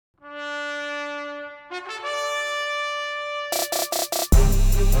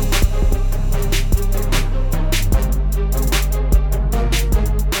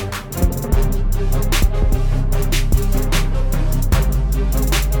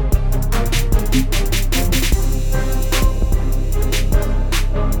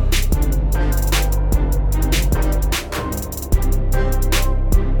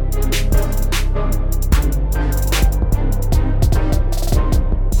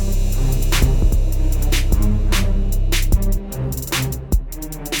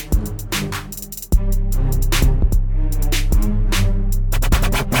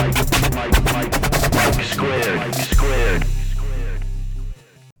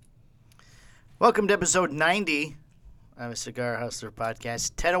Welcome to episode 90 of a Cigar Hustler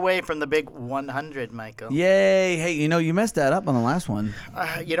podcast. 10 away from the big 100, Michael. Yay. Hey, you messed that up on the last one.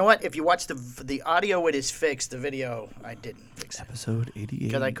 You know what? If you watch the audio, it is fixed. The video, I didn't fix it. Episode 88.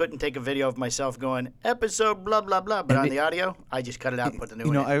 Because I couldn't take a video of myself going, episode blah, blah, blah. But on the audio, I just cut it out and put the new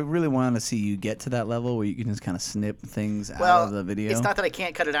one in. I really want to see you get to that level where you can just kind of snip things out of the video. It's not that I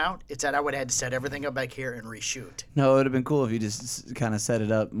can't cut it out. It's that I would have had to set everything up back here and reshoot. No, it would have been cool if you just kind of set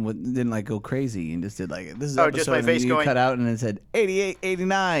it up and didn't go crazy and just did this is episode, just my face and you going cut out and it said 88,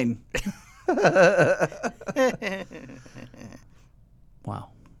 89. Wow.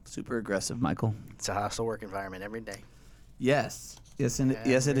 Super aggressive, Michael. It's a hostile work environment every day. Yes. Yes,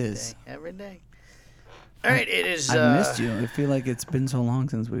 it is. Every day. All right, it is. I missed you. I feel like it's been so long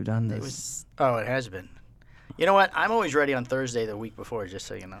since we've done this. It has been. You know what? I'm always ready on Thursday the week before, just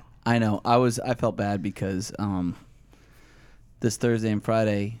so you know. I know. I felt bad because this Thursday and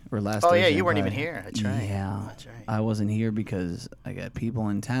Friday or last Thursday. Oh, yeah, you weren't Friday, even here. That's right. Yeah. That's right. I wasn't here because I got people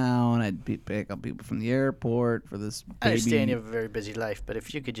in town. I'd pick up people from the airport for this baby. I understand you have a very busy life, but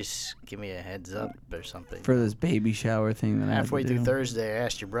if you could just give me a heads up or something. For this baby shower thing that Halfway I had to through do. Thursday, I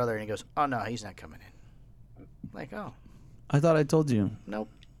asked your brother, and he goes, oh, no, he's not coming in. I'm like, oh. I thought I told you. Nope.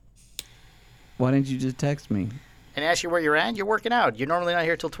 Why didn't you just text me? And ask you where you're at. You're working out. You're normally not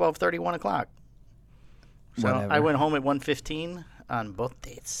here till 12:30, 1 o'clock. So Whatever. I went home at 1:15 on both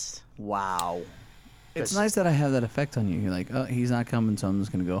dates. Wow. It's 'Cause- nice that I have that effect on you. You're like, oh, he's not coming, so I'm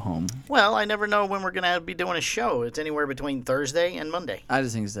just going to go home. Well, I never know when we're going to be doing a show. It's anywhere between Thursday and Monday. I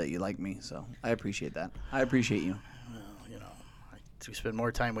just think it's that you like me, so I appreciate that. I appreciate you. I do spend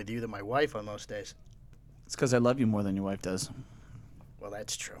more time with you than my wife on most days. It's because I love you more than your wife does. Well,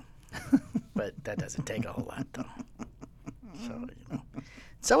 that's true. But that doesn't take a whole lot, though. So,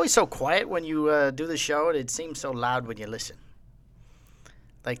 It's always so quiet when you do the show, and it seems so loud when you listen.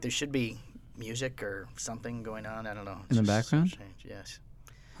 Like there should be music or something going on. I don't know. In the background? Strange. Yes.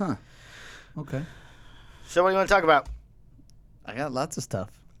 Huh. Okay. So what do you want to talk about? I got lots of stuff.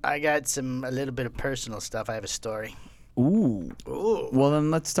 I got a little bit of personal stuff. I have a story. Ooh. Ooh. Well,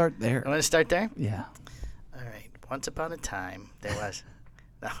 then let's start there. You want to start there? Yeah. All right. Once upon a time, there was.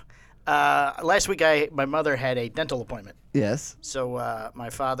 No. Last week, my mother had a dental appointment. Yes. So my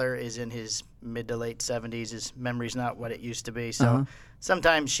father is in his mid to late 70s. His memory's not what it used to be. So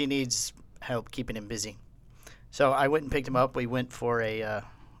sometimes she needs help keeping him busy. So I went and picked him up. We went for a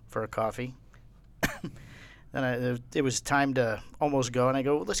coffee. Then it was time to almost go, and I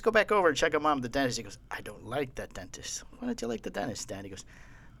go, well, let's go back over and check on Mom at the dentist. He goes, I don't like that dentist. Why don't you like the dentist, Dad? He goes,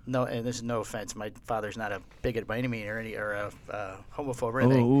 no, and this is no offense. My father's not a bigot by any means or a homophobe or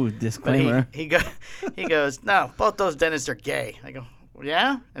anything. Ooh, disclaimer. But he goes, no, both those dentists are gay. I go, well,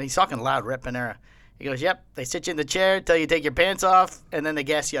 yeah? And he's talking loud, Rhett Panera. He goes, yep, they sit you in the chair, tell you to take your pants off, and then they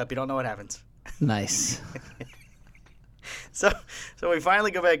gas you up. You don't know what happens. Nice. So we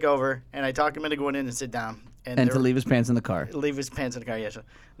finally go back over, and I talk him into going in and sit down. And to leave his pants in the car. Leave his pants in the car, yes.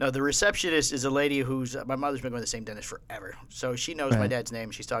 No, the receptionist is a lady who's my mother's been going to the same dentist forever. So she knows my dad's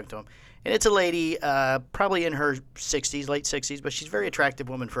name. She's talking to him. And it's a lady probably in her 60s, late 60s, but she's a very attractive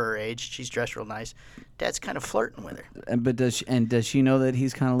woman for her age. She's dressed real nice. Dad's kind of flirting with her. But does she know that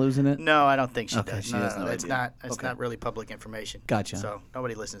he's kind of losing it? No, I don't think she Okay, does. she No, has no that's idea. not really public information. Gotcha. So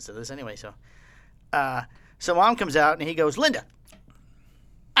nobody listens to this anyway. So Mom comes out, and he goes, Linda,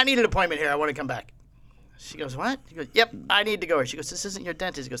 I need an appointment here. I want to come back. She goes, what? He goes, yep, I need to go here. She goes, this isn't your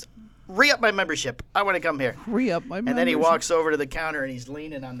dentist. He goes, re-up my membership. I want to come here. Re-up my membership. And then he walks over to the counter, and he's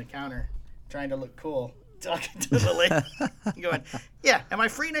leaning on the counter, trying to look cool, talking to the lady. Going, yeah, am I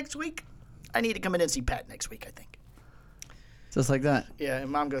free next week? I need to come in and see Pat next week, I think. Just like that. Yeah, and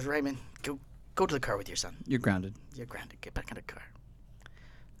Mom goes, Raymond, go to the car with your son. You're grounded. You're grounded. Get back in the car.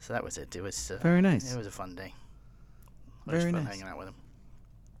 So that was it. It was very nice. It was a fun day. It Very was fun nice. hanging out with him.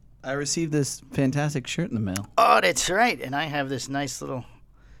 I received this fantastic shirt in the mail. Oh, that's right. And I have this nice little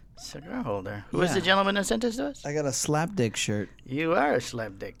cigar holder. Who is the gentleman that sent this to us? I got a Slapdick shirt. You are a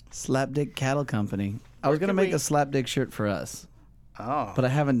slapdick. Slapdick Cattle Company. I was going to can make we- a Slapdick shirt for us, Oh. but I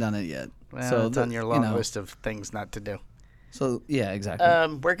haven't done it yet. Well, so it's on your long you know, list of things not to do. So, yeah, exactly.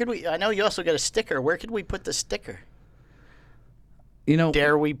 Where could we? I know you also got a sticker. Where could we put the sticker? you know,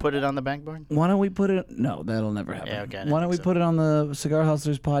 Dare we put it on the backboard? why don't we put it? No, that'll never happen. Yeah, okay, I Why don't think we so. put it on the Cigar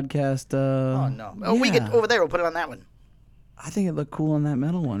Hustlers podcast? Oh no! Oh, we could yeah. over there. We'll put it on that one. I think it looked cool on that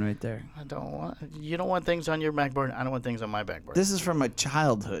metal one right there. I don't want. You don't want things on your backboard. I don't want things on my backboard. This is from my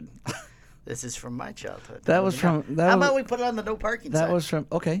childhood. This is from my childhood. That was from. That How was, about we put it on the no parking sign? That was from.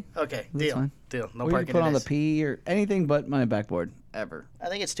 Okay. Okay, That's deal. fine. Deal. No We parking. can put it on the is. P or anything but my backboard ever. I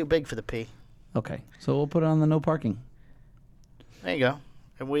think it's too big for the P. Okay, so we'll put it on the no parking. There you go.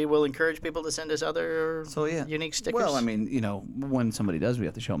 And we will encourage people to send us other unique stickers. Well, I mean, when somebody does, we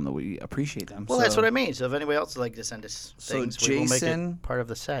have to show them that we appreciate them. Well, that's what I mean. So if anybody else would like to send us things, we will make it part of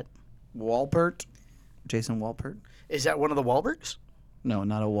the set. Jason Walpert. Is that one of the Wahlbergs? No,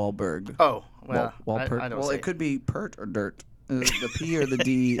 not a Wahlberg. Oh, well, Walpert. I don't well, it could be pert or dirt. The P or the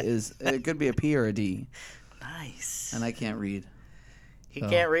D it could be a P or a D. Nice. And I can't read. He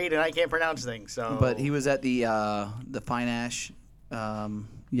can't read and I can't pronounce things. So. But he was at the Fine Ash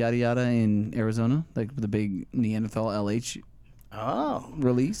yada yada in Arizona, like the big Neanderthal LH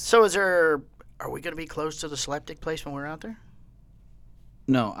release. So are we going to be close to the Slapdick place when we're out there?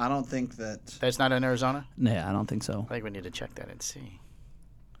 No, I don't think that. That's not in Arizona? Yeah, I don't think so. I think we need to check that and see.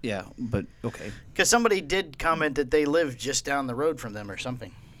 Yeah, but okay. Because somebody did comment that they live just down the road from them or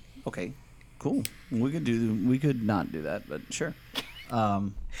something. Okay, cool. We could not do that, but sure.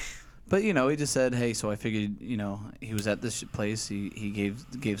 But he just said, hey, so I figured, he was at this place. He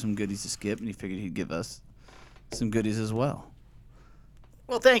gave some goodies to Skip, and he figured he'd give us some goodies as well.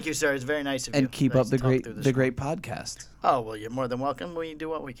 Well, thank you, sir. It's very nice of you. And keep up the great podcast. Oh, well, you're more than welcome. We do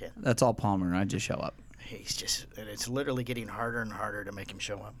what we can. That's all Palmer. I just show up. And it's literally getting harder and harder to make him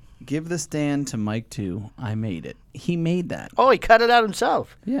show up. Give the stand to Mike 2. I made it. He made that. Oh, he cut it out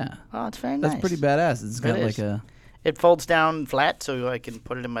himself. Yeah. Oh, it's very nice. That's pretty badass. It's got like a... It folds down flat, so I can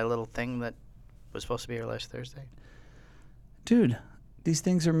put it in my little thing that was supposed to be here last Thursday. Dude, these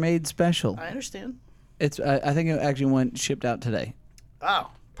things are made special. I understand. I think it actually shipped out today.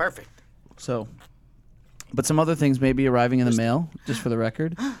 Oh, perfect. So, but some other things may be arriving in the mail, just for the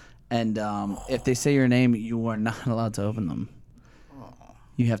record. And if they say your name, you are not allowed to open them.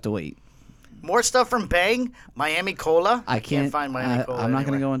 You have to wait. More stuff from Bang? Miami Cola? I can't find Miami Cola I'm not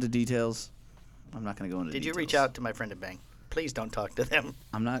going to go into details. Did you reach out to my friend at Bang? Please don't talk to them.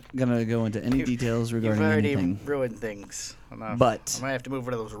 I'm not going to go into any details regarding anything. You've already ruined things enough. But I might have to move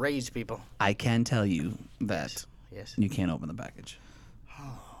one of those raised people. I can tell you that yes. You can't open the package.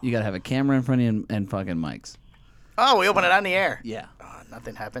 You got to have a camera in front of you and fucking mics. Oh, we open it on the air. Yeah.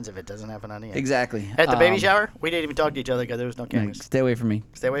 Nothing happens if it doesn't happen on the air. Exactly. At the baby shower, we didn't even talk to each other because there was no cameras. Stay away from me.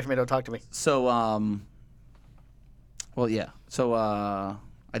 Stay away from me. Don't talk to me. So, well, yeah. So, I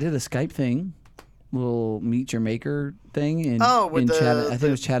did a Skype thing, little meet your maker thing in I think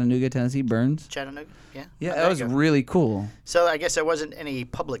it was Chattanooga, Tennessee. Burns. Chattanooga. Yeah. Yeah, that was really cool. So I guess there wasn't any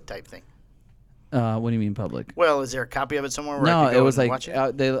public type thing. What do you mean public? Well, is there a copy of it somewhere where no, I could go it was and like watch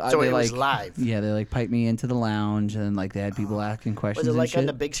it? So it was live. Yeah, they piped me into the lounge and they had people asking questions. Was it like and on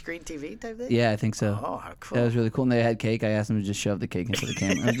the big screen TV type thing? Yeah, I think so. Oh, how cool! That was really cool. And they had cake. I asked them to just shove the cake into the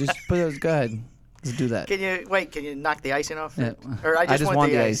camera. Go ahead, let's do that. Can you knock the icing off? Yeah. Or I just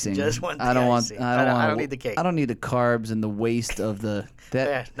want the icing. I don't need the cake. I don't need the carbs and the waste of the.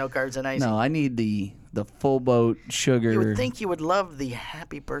 Yeah, no carbs and icing. No, I need the full boat sugar. You would think you would love the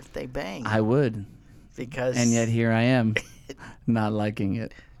Happy Birthday Bang. I would. And yet here I am, not liking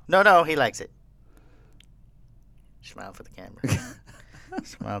it. No, he likes it. Smile for the camera.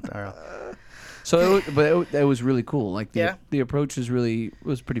 Smile to Earl. So, it was really cool. Like the approach was pretty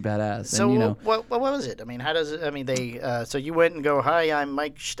badass. So, and, what was it? I mean, how does it? I mean, so you went and go, "Hi, I'm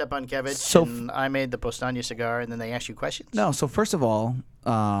Mike Stepankevich, and I made the Postania cigar," and then they asked you questions. No, so first of all,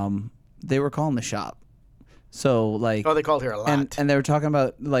 they were calling the shop. So they called here a lot, and they were talking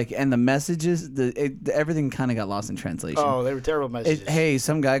about and the messages, everything kind of got lost in translation. Oh, they were terrible messages. Hey,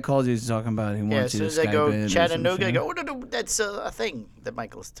 some guy called you talking about he wants you to Skype in. As soon as they go Chattanooga, I go, no, that's a thing that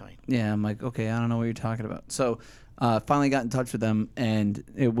Michael's doing. Yeah, I'm like, okay, I don't know what you're talking about. So, finally got in touch with them, and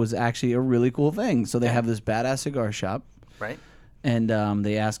it was actually a really cool thing. So they have this badass cigar shop, right? And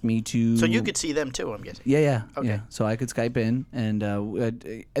they asked me to. So you could see them too, I'm guessing. Yeah. Okay. Yeah. So I could Skype in, and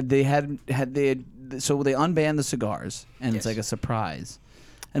they had so they unbanned the cigars, and it's like a surprise.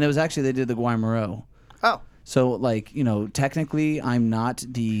 And it was actually they did the Guaymaro. Oh. So technically I'm not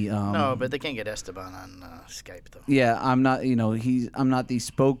the. No, but they can't get Esteban on Skype though. Yeah, I'm not. I'm not the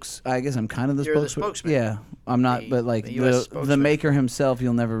spokes. I guess I'm kind of the You're the spokesman. Yeah, I'm not. But the maker himself,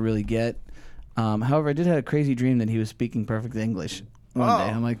 you'll never really get. However, I did have a crazy dream that he was speaking perfect English one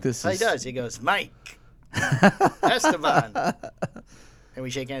day. I'm like, this is. He does. He goes, Mike, Esteban, and we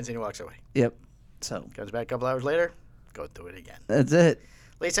shake hands and he walks away. Yep. So comes back a couple hours later, go through it again. That's it.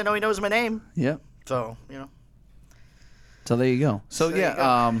 At least I know he knows my name. Yep. So So there you go. So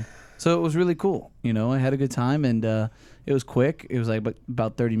so it was really cool. I had a good time, and it was quick. It was like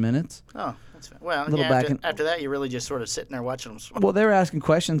about 30 minutes. Oh. Well, after that, you're really just sort of sitting there watching them smoke. Well, they were asking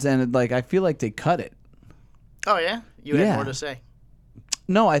questions, and I feel like they cut it. Oh yeah, you had more to say.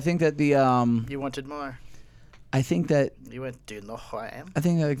 No, I think that the you wanted more. I think that you went. Do you know who I am? I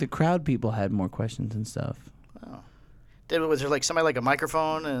think that the crowd people had more questions and stuff. Oh, Was there like somebody like a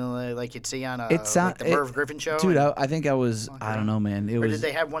microphone and like you'd see on like the Merv Griffin show? Dude, I think I was. I don't know, man. It or was. did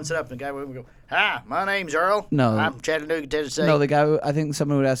they have one set up and the guy would go, "Hi, my name's Earl. No. I'm Chattanooga, Tennessee." No, the guy. I think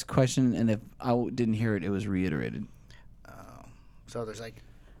someone would ask a question, and if I didn't hear it, it was reiterated. So there's like,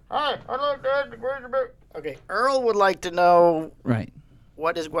 "Hi, I'd like to ask the question about." Okay, Earl would like to know. Right.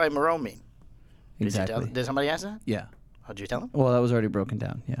 What does Guay Marone mean? Exactly. Did somebody ask that? Yeah. Did you tell him? Well, that was already broken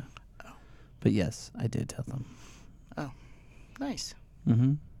down. Yeah. Oh. But yes, I did tell them. Oh, nice.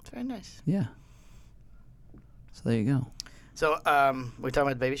 Mm-hmm. It's very nice. Yeah. So there you go. So, we talking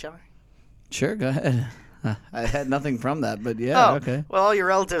about the baby shower? Sure, go ahead. I had nothing from that, but yeah, okay. Well, all your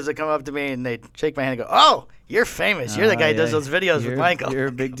relatives would come up to me and they'd shake my hand and go, "Oh, you're famous. You're the guy who does those videos with Michael." You're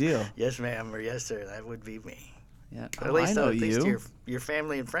a big deal. Yes, ma'am, or yes, sir. That would be me. Yeah. But at least, I know at least you. your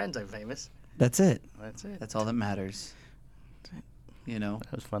family and friends, I'm famous. That's it. That's it. That's all that matters. You know.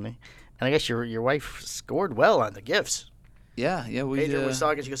 That was funny. And I guess your wife scored well on the gifts. Yeah, yeah. Adrian was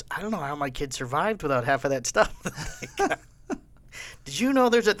talking. She goes, "I don't know how my kid survived without half of that stuff." Did you know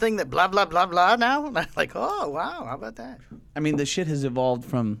there's a thing that blah, blah, blah, blah now? And I'm like, oh, wow, how about that? I mean, the shit has evolved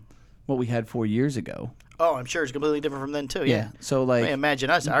from what we had 4 years ago. Oh, I'm sure it's completely different from then, too, yeah. So, like... I mean, imagine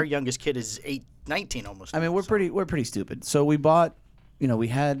us. Our youngest kid is 19 almost. I mean, we're pretty stupid. So we bought, we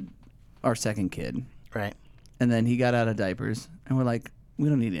had our second kid. Right. And then he got out of diapers. And we're like, we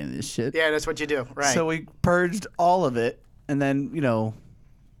don't need any of this shit. Yeah, that's what you do, right. So we purged all of it. And then,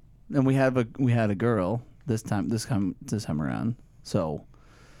 and we had a girl this time around. So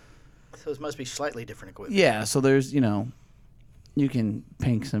it must be slightly different equipment. Yeah, so there's, you can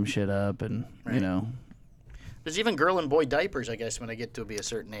pink some shit up and, right. There's even girl and boy diapers, I guess, when I get to be a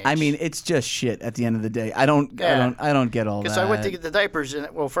certain age. I mean, it's just shit at the end of the day. I don't get all that. Because I went to get the diapers,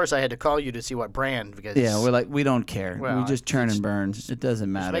 and first I had to call you to see what brand. Because yeah, we're like, we don't care. Well, we just churn and burn. It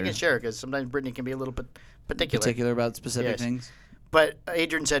doesn't matter. Just making sure, because sometimes Brittany can be a little bit particular about specific things. But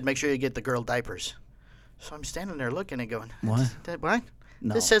Adrian said, make sure you get the girl diapers. So I'm standing there looking and going, what?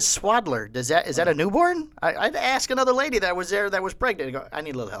 No. This says Swaddler. Is that a newborn? I'd ask another lady that was there that was pregnant. I go, I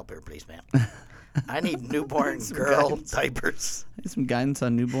need a little help here, please, ma'am. I need newborn girl diapers. Some guidance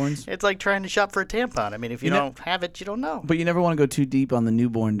on newborns. It's like trying to shop for a tampon. I mean, if you don't have it, you don't know. But you never want to go too deep on the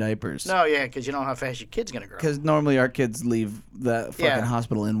newborn diapers. No, yeah, because you don't know how fast your kid's going to grow. Because normally our kids leave the fucking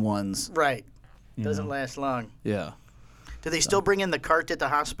hospital in ones. Right. Doesn't last long. Yeah. Do they still bring in the cart at the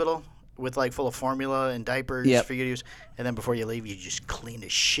hospital with like full of formula and diapers for you to use? And then before you leave, you just clean the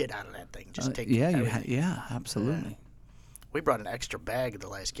shit out of that thing. Just take yeah, absolutely. Yeah. We brought an extra bag of the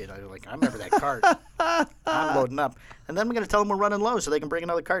last kid. I was like, I remember that cart. I'm loading up. And then we're going to tell them we're running low so they can bring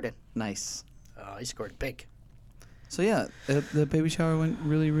another cart in. Nice. He scored big. So, yeah, the baby shower went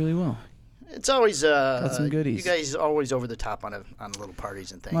really, really well. It's always got some goodies. You guys always over the top on little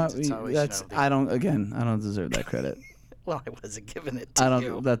parties and things. Well, it's always, I don't deserve that credit. Well, I wasn't giving it to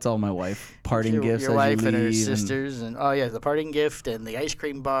you. That's all my wife. Parting gifts. Your wife and her sisters, and the parting gift and the ice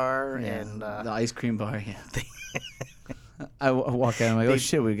cream bar and the ice cream bar. Yeah. I walk out and I'm like, oh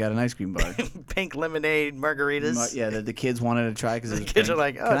shit, we got an ice cream bar. Pink lemonade margaritas. Yeah, the kids wanted to try because the kids are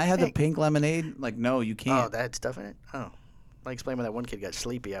like, oh, can I have the pink lemonade? Like, no, you can't. Oh, that had stuff in it. Oh, like explain when that one kid got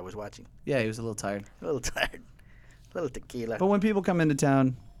sleepy. I was watching. Yeah, he was a little tired. A little tired. A little tequila. But when people come into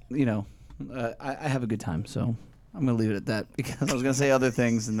town, I have a good time. So I'm gonna leave it at that because I was gonna say other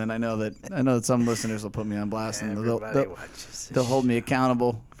things, and then I know that some listeners will put me on blast and they'll hold me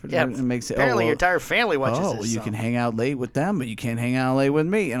accountable. Apparently your entire family watches this. Oh, you can hang out late with them, but you can't hang out late with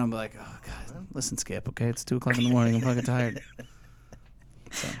me. And I'm like, oh god, listen, Skip. Okay, it's 2:00 in the morning. I'm fucking tired.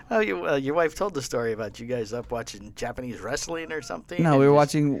 So. Oh, your wife told the story about you guys up watching Japanese wrestling or something. No, we were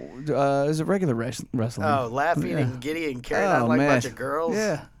watching. Is it regular wrestling? Oh, laughing and giddy and carrying on like a bunch of girls.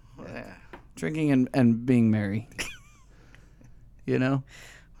 Yeah. Drinking and being merry. Well,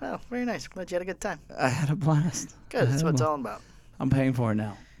 very nice. Glad you had a good time. I had a blast. Good. That's what it's all about. I'm paying for it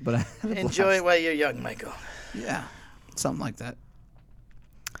now, but I had a enjoy it while you're young, Michael. Yeah, something like that.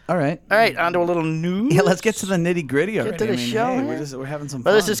 All right, on to a little news. Yeah, let's get to the nitty gritty already. Get to the show. Hey, we're having some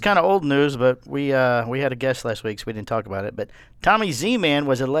fun. Well, this is kind of old news, but we had a guest last week, so we didn't talk about it. But Tommy Z-Man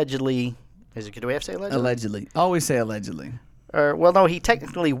was allegedly. Do we have to say allegedly? Allegedly. Always say allegedly. No, he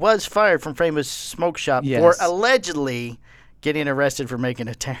technically was fired from Famous Smoke Shop for allegedly getting arrested for making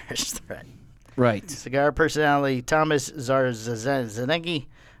a terrorist threat. Right. Cigar personality Thomas Zarzanegi,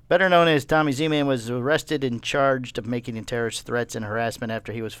 better known as Tommy Z-Man, was arrested and charged of making terrorist threats and harassment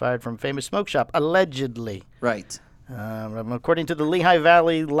after he was fired from Famous Smoke Shop, allegedly. Right. According to the Lehigh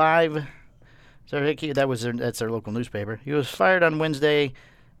Valley Live, that's their local newspaper. He was fired on Wednesday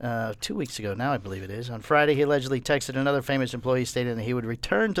 2 weeks ago now, I believe it is. On Friday, he allegedly texted another famous employee stating that he would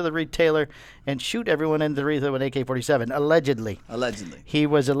return to the retailer and shoot everyone in the retailer with an AK-47. Allegedly. He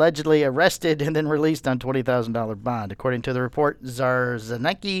was allegedly arrested and then released on $20,000 bond. According to the report,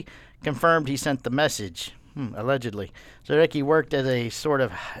 Zarzanicki confirmed he sent the message. Allegedly. Zarzanicki worked as a sort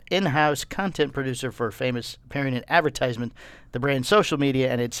of in-house content producer for Famous, appearing in advertisement, the brand's social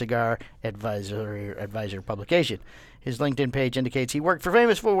media, and its cigar advisor publication. His LinkedIn page indicates he worked for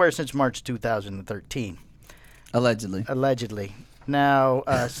Famous Footwear since March 2013. Allegedly. Now,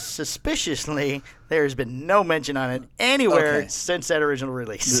 suspiciously, there has been no mention on it anywhere since that original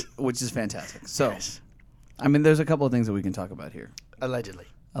release. Which is fantastic. So, Yes. I mean, there's a couple of things that we can talk about here. Allegedly.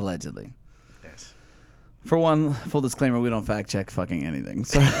 Yes. For one, full disclaimer, we don't fact check fucking anything.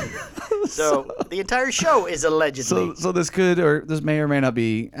 So the entire show is allegedly. So this may or may not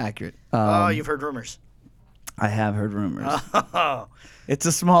be accurate. You've heard rumors. I have heard rumors. Oh. It's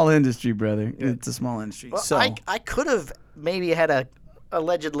a small industry, brother. It's a small industry. Well, so I could have maybe had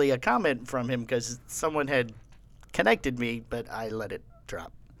allegedly a comment from him because someone had connected me, but I let it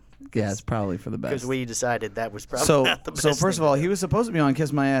drop. Yeah, it's probably for the best. Because we decided that was probably not the best. So first of all, he was supposed to be on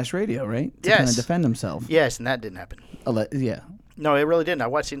Kiss My Ass Radio, right? To kind of defend himself. Yes, and that didn't happen. Yeah. No, it really didn't. I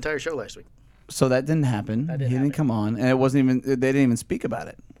watched the entire show last week. So that didn't happen. He didn't come on, and it wasn't even. They didn't even speak about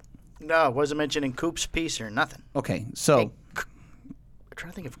it. No, it wasn't mentioned in Coop's piece or nothing. Okay, so I'm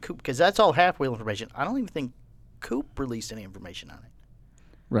trying to think of Coop because that's all half-wheel information. I don't even think Coop released any information on it.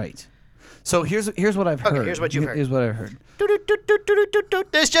 Right. So here's what I've heard. Okay, here's what you've heard. Here's what I've heard.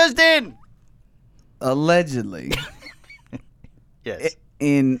 This just in. Allegedly. Yes.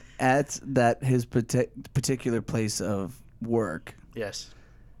 At that his particular place of work. Yes.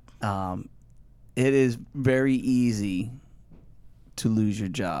 It is very easy to lose your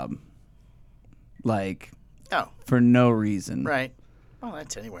job. Like. Oh. For no reason. Right. Well,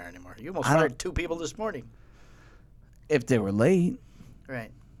 that's anywhere anymore. You almost fired 2 people this morning. If they were late.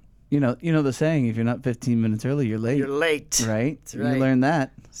 Right. You know the saying, if you're not 15 minutes early, you're late. You're late. Right? That's right. You learn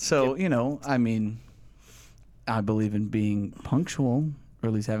that. So, I mean, I believe in being punctual, or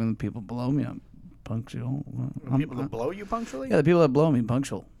at least having the people below me. I'm punctual. People that blow you punctually? Yeah, the people that blow me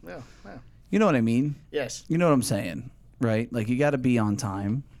punctual. Yeah. You know what I mean? Yes. You know what I'm saying, right? Like, you got to be on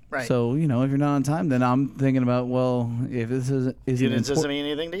time. Right. So, if you're not on time, then I'm thinking about, well, if this isn't it doesn't mean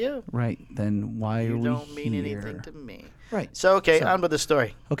anything to you. Right. Then why are we here? You don't mean anything to me. Right. So, on with the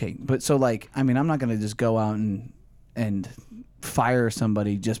story. Okay, but so, like, I mean, I'm not going to just go out and fire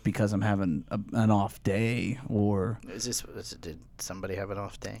somebody just because I'm having an off day, or... Did somebody have an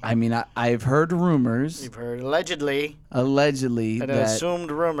off day? I mean, I've heard rumors... You've heard allegedly... An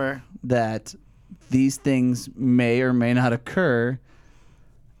assumed rumor... that these things may or may not occur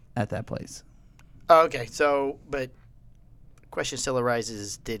at that place. Oh, okay, so, but the question still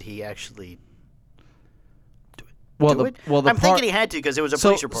arises, did he actually... I'm thinking he had to because it was a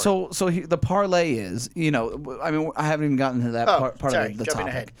police report. The parlay is, I mean, I haven't even gotten to that part of the topic.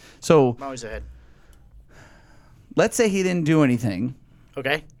 Ahead. So I'm always ahead. Let's say he didn't do anything.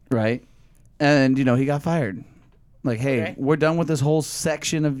 Okay. Right? And, he got fired. Like, hey, we're done with this whole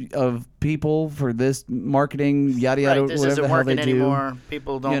section of people for this marketing, yada, yada, this whatever isn't the hell working they do. anymore.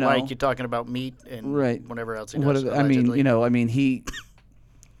 People don't like you talking about meat and whatever else he does.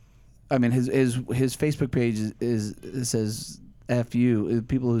 I mean, his Facebook page it says F you.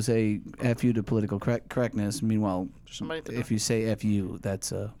 People who say F you to political correctness. Meanwhile, if you say F you,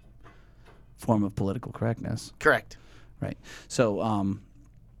 that's a form of political correctness. Correct. Right. So,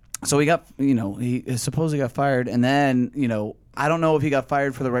 so he got, he supposedly got fired, and then, I don't know if he got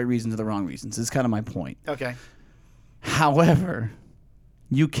fired for the right reasons or the wrong reasons. It's kind of my point. Okay. However,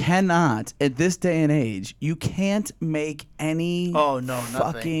 you cannot, at this day and age, you can't make any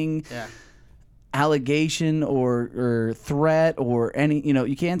fucking allegation or threat or any,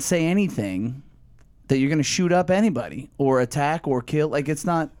 you can't say anything that you're going to shoot up anybody or attack or kill. Like, it's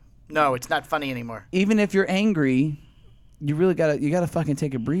not. No, it's not funny anymore. Even if you're angry, you really gotta fucking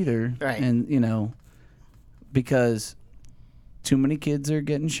take a breather. Right. And, because too many kids are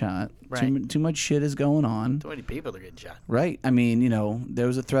getting shot. Right. Too much shit is going on. Too many people are getting shot. Right. I mean, there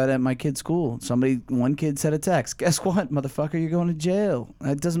was a threat at my kid's school. One kid sent a text. Guess what, motherfucker? You're going to jail.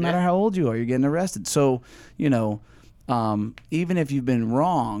 It doesn't matter how old you are. You're getting arrested. So, even if you've been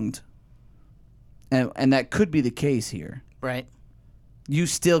wronged, and that could be the case here. Right. You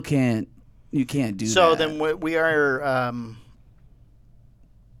still can't. You can't do that. So then we are.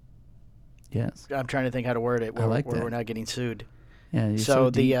 Yes. I'm trying to think how to word it. Where we're not getting sued. Yeah. So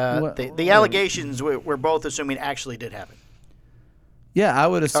the allegations we're both assuming actually did happen. Yeah, I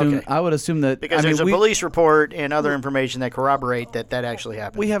would assume. Okay. I would assume that Because there's a police report and other information that corroborate that actually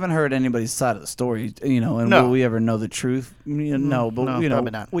happened. We haven't heard anybody's side of the story, and No. will we ever know the truth? No, but no,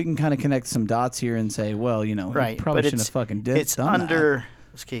 probably not. we can kind of connect some dots here and say, well, Right, he probably but shouldn't have fucking did. It's done under.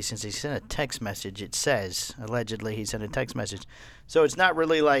 Okay, since he sent a text message, it says allegedly he sent a text message, so it's not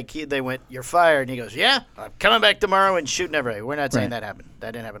really like they went, "You're fired," and he goes, "Yeah, I'm coming back tomorrow and shooting everybody." We're not saying Right. that happened.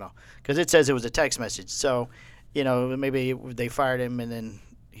 That didn't happen at all because it says it was a text message. So, maybe they fired him and then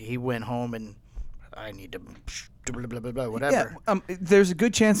he went home and I need to blah blah blah blah whatever. Yeah, there's a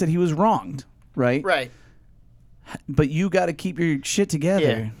good chance that he was wronged, right? Right. But you got to keep your shit together.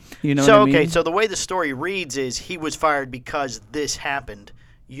 Yeah. You know So what I mean? okay, so the way the story reads is he was fired because this happened.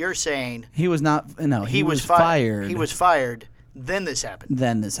 You're saying he was not. No, he was fi- fired. He was fired. Then this happened.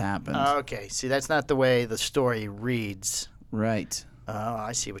 Then this happened. Okay, see, that's not the way the story reads. Right. Oh,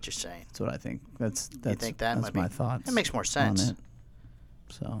 I see what you're saying. That's what I think. That's You think that that's might be my thoughts. That makes more on sense. it.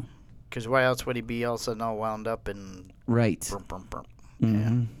 So. Because why else would he be all of a sudden all wound up and Right. brum, brum, brum.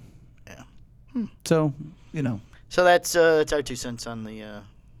 Mhm. Yeah. So So that's our 2 cents on the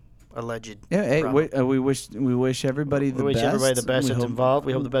alleged. Yeah. Hey, problem. we wish everybody the we wish best. everybody the best We that's hope- involved.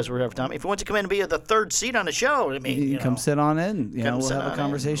 We hope the best we have time. If you want to come in and be the third seat on the show, I mean, You come sit on in. come We'll sit have on a in.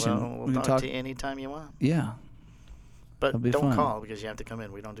 conversation. We'll we can talk to you anytime you want. Yeah. But That'll be don't fun. call because you have to come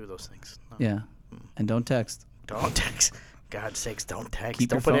in. We don't do those things. No. Yeah. And don't text. Don't text. God's sakes, don't text. Keep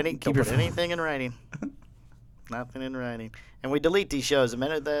don't your put phone- any. keep Don't your put phone. anything in writing. Nothing in writing. And we delete these shows the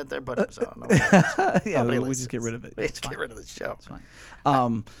minute that they're put up. So no, Yeah. nobody We listens. just get rid of it. We just get rid of the show. It's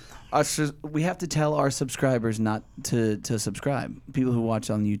fine. We have to tell our subscribers not to subscribe. People who watch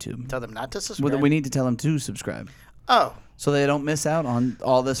on YouTube. Tell them not to subscribe. We need to tell them to subscribe Oh, so they don't miss out on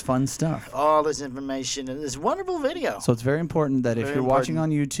all this fun stuff. all this information and this wonderful video. So it's very important that if Very you're watching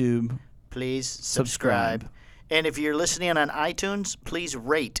on YouTube, Please subscribe. And if you're listening on iTunes, please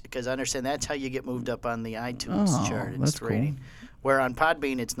rate because I understand that's how you get moved up on the iTunes Oh, chart. It's that's cool. rating. Where on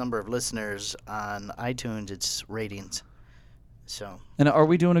Podbean it's number of listeners, on iTunes it's ratings. So and are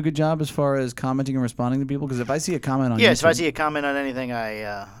we doing a good job as far as commenting and responding to people? Because if I see a comment on yes, if I YouTube- see a comment on anything,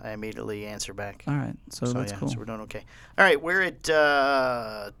 I immediately answer back. all right, so that's yeah, cool. So we're doing okay. All right, we're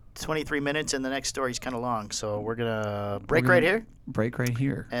at 23 minutes, and the next story's kind of long, so we're gonna break right here, Break right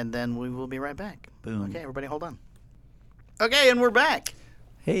here. and then we will be right back. Boom. Okay, everybody, hold on. Okay, and we're back.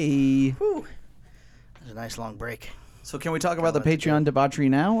 Hey. Whew. That was a nice long break. So can we talk about the lot to do. Patreon debauchery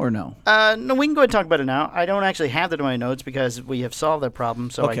now or no? No, we can go ahead and talk about it now. I don't actually have that in my notes because we have solved that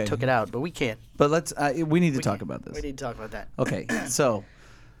problem, so Okay. I took it out. But we can. But let's. We need to talk can. about this. We need to talk about that. Okay. So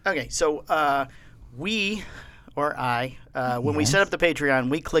Okay, so we, or I, when we Yes. set up the Patreon,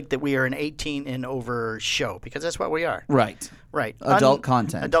 we clicked that we are an 18 and over show because that's what we are. right. Right. Adult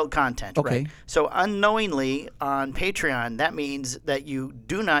content. Adult content. Okay. Right. So unknowingly on Patreon, that means that you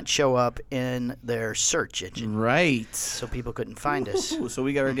do not show up in their search engine, Right. so people couldn't find us. Ooh, so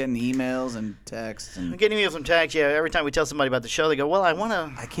we are getting emails and texts I'm and getting emails from tax. Yeah, every time we tell somebody about the show, they go, "Well, I want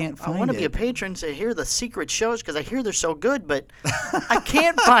to. I can't I find want to be a it. patron to hear the secret shows because I hear they're so good, but I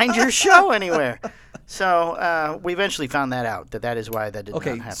can't find your show anywhere." So we eventually found that out. That is why that did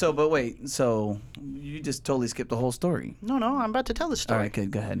Okay. not happen. So but wait. So you just totally skipped the whole story. no, I'm about to tell the All story. right.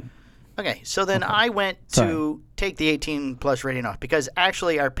 Good. Go ahead. Okay, so then I went Sorry. to take the 18 plus rating off because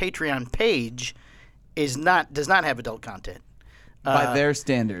actually our Patreon page does not have adult content. By their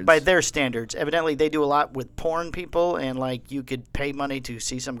standards. By their standards. Evidently they do a lot with porn people and like you could pay money to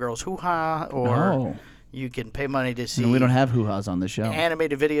see some girls hoo-ha or Oh. you can pay money to see And we don't have hoo-has on the show.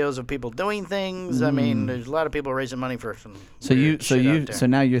 animated videos of people doing things. I mean, there's a lot of people raising money for some So weird shit out there. so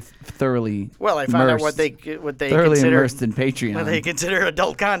now you're thoroughly well, I found out immersed- what they thoroughly consider immersed in Patreon. what they consider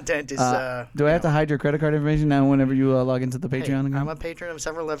adult content is Do I have to hide your credit card information now whenever you log into the Hey, Patreon again? I'm a patron of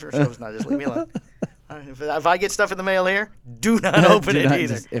several other shows now. Just leave me alone. If I get stuff in the mail here, do not open Do it not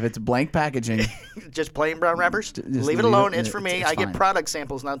either. if it's blank packaging, Just plain brown wrappers. Just Leave leave it alone. it. It's for me. It's I get fine. product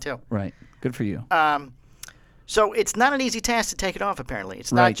samples now too. right. Good for you. So it's not an easy task to take it off. Apparently,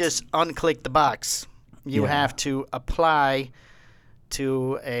 it's not Right. just unclick the box. You Yeah. have to apply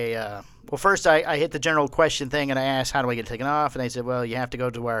to a. Well, first I hit the general question thing and I asked, "How do I get it taken off?" And they said, "Well, you have to go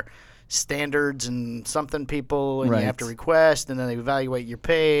to our standards and something people, and you have to Right. request, and then they evaluate your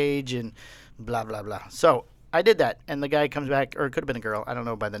page and blah blah blah." So I did that, and the guy comes back, or it could have been a girl. I don't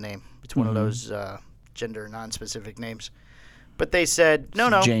know by the name. It's one of those gender non-specific names. But they said,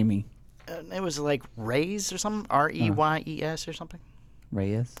 no. Jamie It was like Reyes or something, Reyes or something.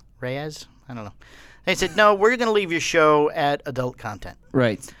 Reyes. Reyes? I don't know. They said, no, we're going to leave your show at adult content.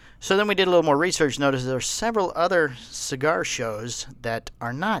 Right. So then we did a little more research. Noticed there are several other cigar shows that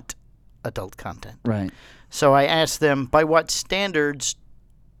are not adult content. Right. So I asked them, by what standards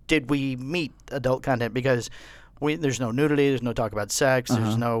did we meet adult content? Because there's no nudity, there's no talk about sex,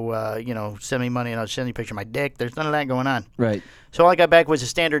 there's no, send me money and I'll send you a picture of my dick. There's none of that going on. Right. So all I got back was a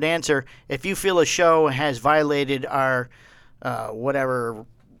standard answer. If you feel a show has violated our whatever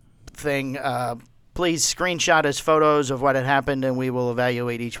thing, please screenshot us photos of what had happened, and we will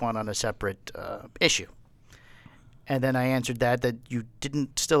evaluate each one on a separate issue. And then I answered that you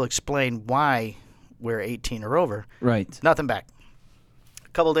didn't still explain why we're 18 or over. Right. Nothing back. A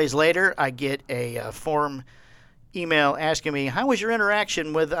couple of days later, I get a form email asking me, how was your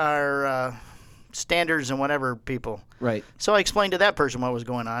interaction with our standards and whatever people? Right. So I explained to that person what was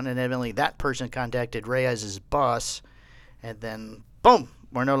going on, and evidently that person contacted Reyes's boss, and then, boom,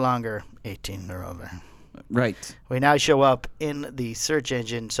 we're no longer 18 or over. Right. We now show up in the search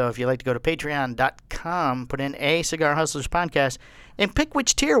engine. So if you'd like to go to patreon.com, put in A Cigar Hustlers Podcast, and pick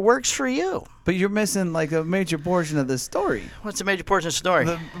which tier works for you. But you're missing like a major portion of the story. What's the major portion of the story?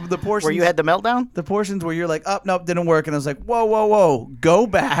 The portions where you had the meltdown? The portions where you're like, oh, nope, didn't work. And I was like, whoa. Go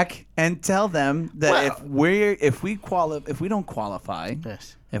back and tell them that if we don't qualify,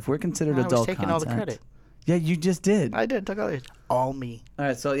 yes, if we're considered adult I was taking content, all the credit. Yeah, you just did. I did. Took all me. All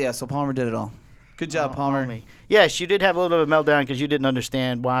right, so Palmer did it all. Good job, Palmer. All me. Yes, you did have a little bit of a meltdown because you didn't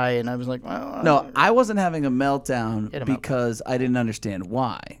understand why, and I was like, well... No, I wasn't having a meltdown because I didn't understand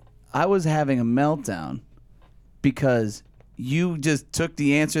why. I was having a meltdown because you just took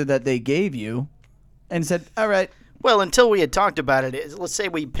the answer that they gave you and said, all right. Well, until we had talked about it, let's say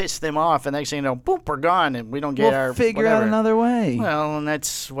we pissed them off, and next thing you know, boop, we're gone, and we don't get our... We'll figure out another way. Well, and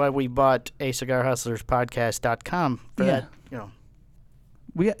that's why we bought acigarhustlerspodcast.com for that,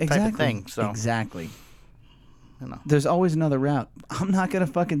 exactly. type of thing. So. Exactly. There's always another route. I'm not gonna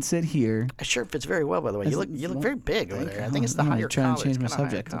fucking sit here. That shirt fits very well, by the way. You look very big over there. I think it's the higher trying collar. to change my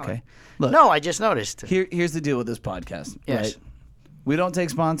subject. Okay. Look, no, I just noticed. Here's the deal with this podcast. Yes. Right? We don't take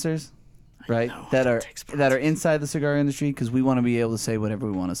sponsors, right? That are inside the cigar industry because we want to be able to say whatever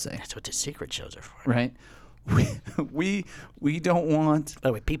we want to say. That's what the secret shows are for. Right. We don't want. By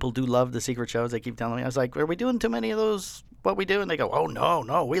the way, people do love the secret shows. They keep telling me. I was like, are we doing too many of those? What we do? And they go, oh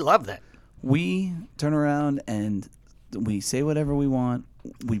no, we love that. We turn around and we say whatever we want.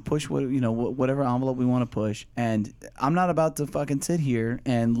 We push whatever envelope we want to push. And I'm not about to fucking sit here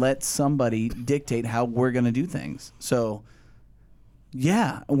and let somebody dictate how we're going to do things. So,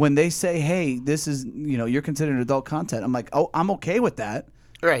 yeah, when they say, hey, this is, you're considered adult content, I'm like, oh, I'm okay with that.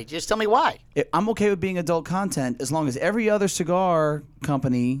 Right. Just tell me why. I'm okay with being adult content as long as every other cigar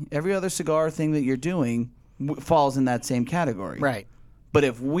company, every other cigar thing that you're doing falls in that same category. Right. But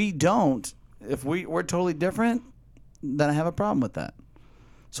if we don't, if we're totally different, then I have a problem with that.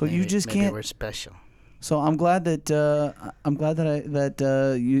 So you just can't. Maybe we're special. So I'm glad that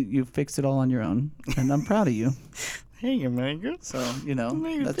you fixed it all on your own, and I'm proud of you. Hey, you Michael. So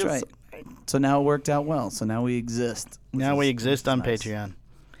that's right. So now it worked out well. So now we exist. Now we exist on Patreon.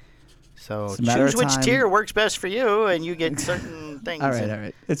 So choose which tier works best for you, and you get certain things. All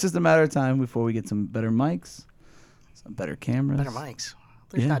right. It's just a matter of time before we get some better mics, some better cameras. Better mics.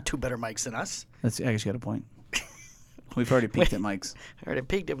 There's not two better mics than us. I guess you got a point. We've already peaked at mics. Already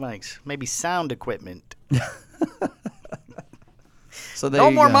peaked at mics. Maybe sound equipment. So there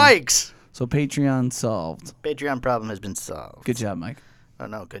no more mics. So Patreon solved. Patreon problem has been solved. Good job, Mike. Oh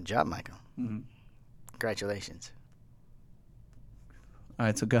no, good job, Michael. Mm-hmm. Congratulations. All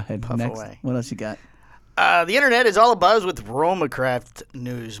right, so go ahead. Puff Next. away. What else you got? The internet is all abuzz with RomaCraft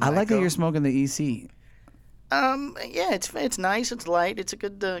news. Michael. I like that you're smoking the EC. Yeah, it's nice. It's light. It's a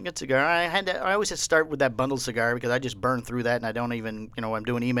good cigar. I always just start with that bundled cigar because I just burn through that and I don't even, I'm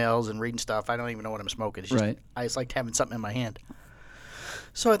doing emails and reading stuff. I don't even know what I'm smoking. It's just, right. I just like having something in my hand.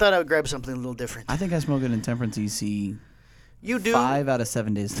 So I thought I would grab something a little different. I think I smoke it in Temperance EC. You do? 5 out of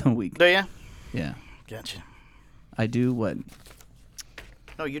 7 days of the week. Do you? Yeah. Gotcha. I do what?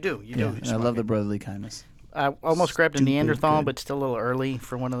 No, you do. You do. Yeah, I love the brotherly kindness. I almost grabbed a Neanderthal, good. but still a little early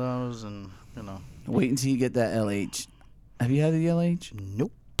for one of those, and Wait until you get that LH. Have you had the LH?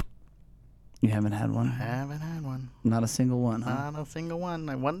 Nope. You haven't had one? I haven't had one. Not a single one, huh? Not a single one.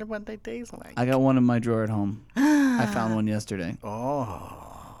 I wonder what they taste like. I got one in my drawer at home. I found one yesterday. Oh.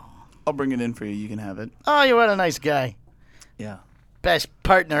 I'll bring it in for you. You can have it. Oh, you what a nice guy. Yeah. Best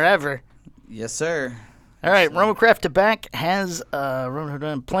partner ever. Yes, sir. All right, RomaCraft Tobacco has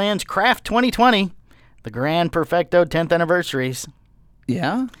plans Craft 2020, the Grand Perfecto 10th anniversaries.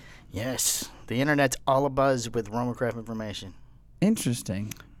 Yeah? Yes. The internet's all abuzz with RomaCraft information.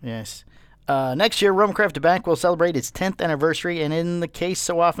 Interesting. Yes. Next year, RomaCraft Tobacco will celebrate its 10th anniversary, and in the case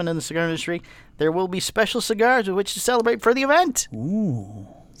so often in the cigar industry, there will be special cigars with which to celebrate for the event. Ooh.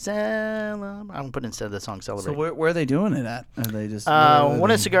 I'm going to put instead of the song Celebrate. So where are they doing it at? Are they just One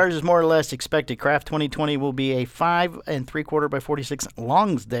of the cigars is more or less expected. Craft 2020 will be a 5 3/4 by 46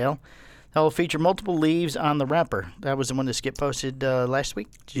 Longsdale. That will feature multiple leaves on the wrapper. That was the one that Skip posted last week.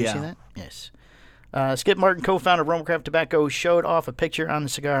 Did you see that? Yes. Skip Martin, co-founder of Roma Craft Tobacco, showed off a picture on the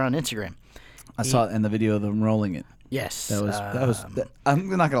cigar on Instagram. I saw it in the video of them rolling it. Yes. That was. I'm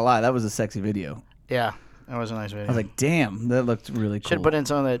not gonna lie. That was a sexy video. Yeah, that was a nice video. I was like, damn, that looked really cool. Should have put in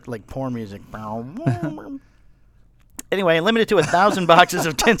some of that like porn music. Anyway, limited to 1,000 boxes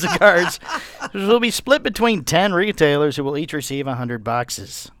of 10 cigars, which will be split between 10 retailers who will each receive 100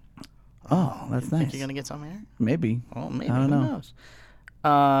 boxes. Oh, that's nice. Think you're gonna get some here? Maybe. Oh, maybe. I don't know. Who knows?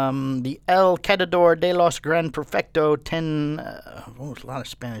 The El Catador de los Gran Perfecto 10. There's a lot of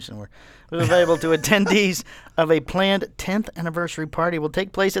Spanish in the word. Was available to attendees of a planned 10th anniversary party. Will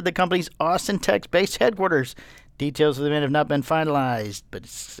take place at the company's Austin, Texas-based headquarters. Details of the event have not been finalized, but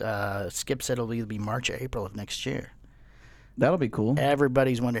Skip said it'll either be March or April of next year. That'll be cool.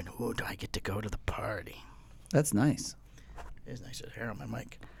 Everybody's wondering, do I get to go to the party? That's nice. It is nice to hear on my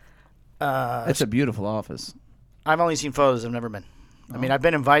mic. It's a beautiful office. I've only seen photos. I've never been. I mean, I've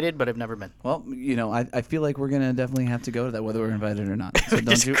been invited, but I've never been. Well, I feel like we're going to definitely have to go to that, whether we're invited or not. So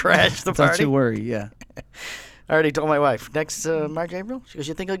Just crash the party? Don't you worry, yeah. I already told my wife. Next March, April? She goes,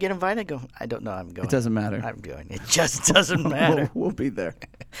 you think I'll get invited? I go, I don't know. I'm going. It doesn't matter. I'm going. It just doesn't matter. We'll be there.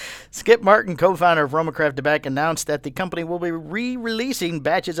 Skip Martin, co-founder of Roma Craft Tobacco, announced that the company will be re-releasing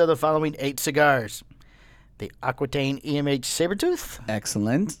batches of the following 8 cigars. The Aquitaine EMH Sabertooth.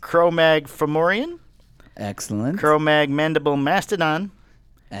 Excellent. Cro-Mag Fomorian. Excellent. Cro-Mag Mandible Mastodon.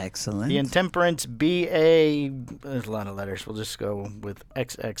 Excellent. The Intemperance BA, there's a lot of letters. We'll just go with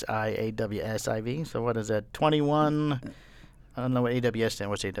XXIAWSIV. So what is that? 21. I don't know what AWS stands.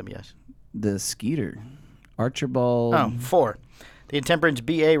 What's AWS? The Skeeter. Archibald. Oh, 4. The Intemperance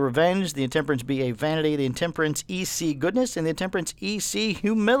BA Revenge. The Intemperance BA Vanity. The Intemperance EC Goodness. And the Intemperance EC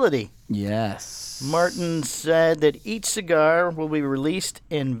Humility. Yes. Martin said that each cigar will be released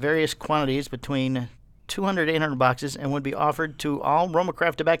in various quantities between 200 to 800 boxes and would be offered to all Roma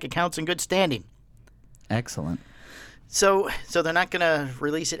Craft Tobacco accounts in good standing. Excellent. So they're not going to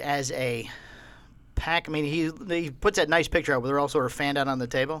release it as a pack. I mean, he puts that nice picture out where they're all sort of fanned out on the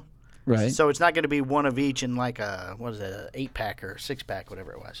table. Right. So it's not going to be one of each in like a, what is it, an 8-pack or 6-pack,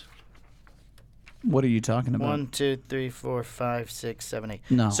 whatever it was. What are you talking about? 1, 2, 3, 4, 5, 6, 7, 8.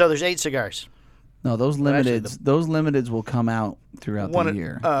 No. So there's 8 cigars. No, those limiteds will come out throughout the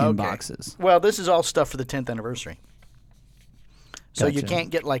year in okay. boxes. Well, this is all stuff for the 10th anniversary. So you Gotcha.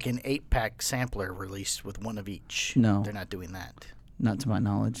 can't get like an 8-pack sampler released with one of each. No. They're not doing that. Not to my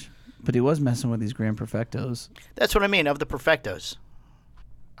knowledge. But he was messing with these Grand Perfectos. That's what I mean, of the Perfectos.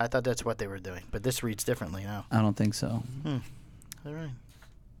 I thought that's what they were doing, but this reads differently now. I don't think so. All right.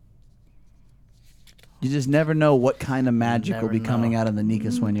 You just never know what kind of magic will Never be coming know. out of the Nika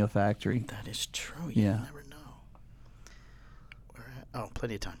Sueño factory. That is true. You Yeah. never know. Oh,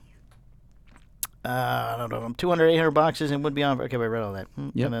 plenty of time. I don't know. 200, 800 boxes and would be on. Okay, I read all that.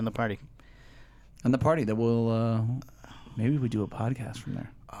 Yep. And then the party. And the party that will, maybe we do a podcast from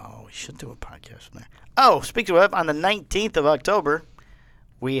there. Oh, we should do a podcast from there. Oh, speaking of, on the 19th of October,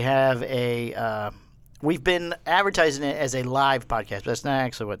 we have we've been advertising it as a live podcast, but that's not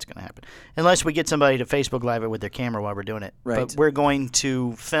actually what's going to happen. Unless we get somebody to Facebook Live it with their camera while we're doing it. Right. But we're going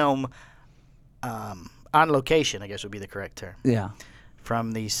to film on location, I guess would be the correct term, Yeah.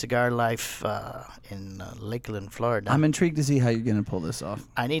 from the Cigar Life in Lakeland, Florida. I'm intrigued to see how you're going to pull this off.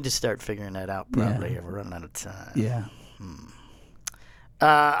 I need to start figuring that out probably. We're running out of time. Yeah.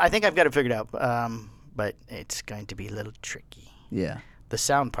 I think I've got it figured out, but it's going to be a little tricky. Yeah. The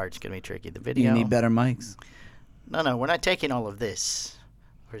sound part's going to be tricky. The video. You need better mics. No, we're not taking all of this.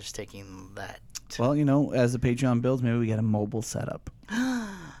 We're just taking that. Well, as the Patreon builds, maybe we get a mobile setup.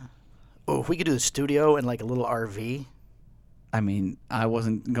 Oh, if we could do the studio in like a little RV. I mean, I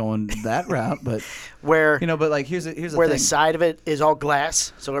wasn't going that route, but Where but like here's the where thing. the side of it is all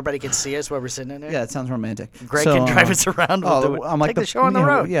glass, so everybody can see us while we're sitting in there. Yeah, it sounds romantic. Greg can drive us around. We'll do it. I'm like Take the show on the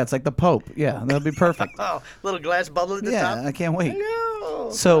road. Yeah, it's like the Pope. Yeah, that'll be perfect. Oh, little glass bubble at the Yeah, top. I can't wait. No.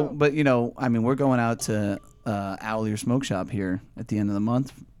 So, but we're going out to Owl Ear Smoke Shop here at the end of the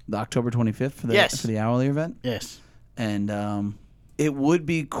month, the October 25th for the Owl Ear event. Yes. And it would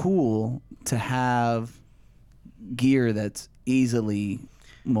be cool to have gear that's easily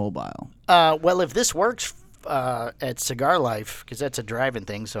mobile. Well, if this works at Cigar Life, because that's a driving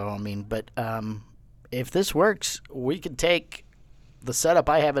thing, so I mean, but if this works, we could take the setup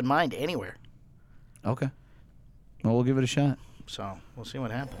I have in mind anywhere. Okay. Well, we'll give it a shot. So we'll see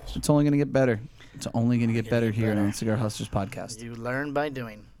what happens. It's only going to get better. It's only going to get better here on the Cigar Hustlers podcast. You learn by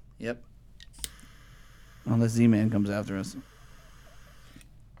doing. Yep. Unless Z-Man comes after us.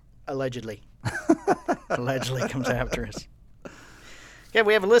 Allegedly. Allegedly comes after us. Okay,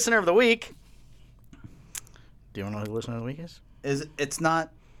 we have a listener of the week. Do you want to know who the listener of the week is? It's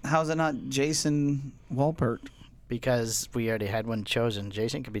not? How's it not Jason Walpert? Because we already had one chosen.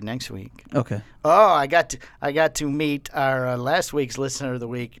 Jason could be next week. Okay. Oh, I got to meet our last week's listener of the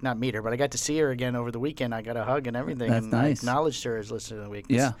week. Not meet her, but I got to see her again over the weekend. I got a hug and everything. That's and nice. I acknowledged her as listener of the week.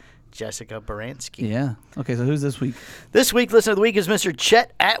 Yeah. Jessica Baranski. Yeah. Okay, so who's this week? This week, listener of the week is Mr.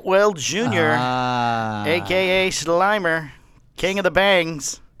 Chet Atwell Jr., a.k.a. Slimer, King of the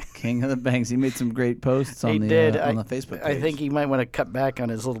Bangs. King of the Bangs. He made some great posts on He the did. on the Facebook page. I think he might want to cut back on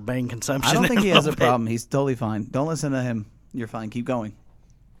his little bang consumption. I don't think he has a little bit. problem. He's totally fine. Don't listen to him. You're fine. Keep going.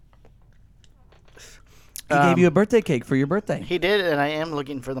 He gave you a birthday cake for your birthday. He did, and I am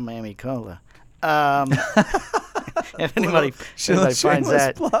looking for the Miami Cola. If anybody finds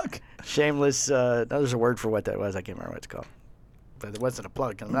that, plug. shameless, there's a word for what that was. I can't remember what it's called. But it wasn't a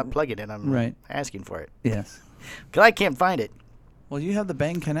plug. I'm not plugging it. I'm Right. asking for it. Yes. Because I can't find it. Well, you have the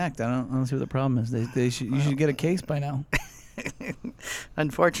Bang Connect. I don't see what the problem is. You should get a case by now.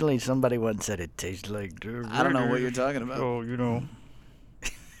 Unfortunately, somebody once said it tastes like... I don't know what you're talking about. Oh, you know.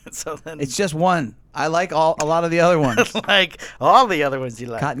 So then... It's just one. I like a lot of the other ones. like all the other ones you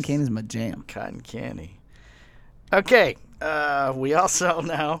like. Cotton candy is my jam. Cotton candy. Okay. We also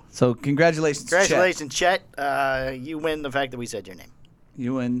now... So congratulations, Congratulations, Chet. You win the fact that we said your name.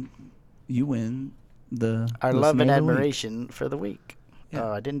 You win the Our listener love and of the week. admiration for the week. Yeah.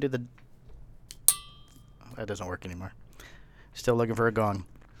 I didn't do the... That doesn't work anymore. Still looking for a gong.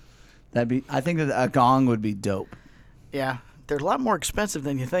 I think that a gong would be dope. Yeah. They're a lot more expensive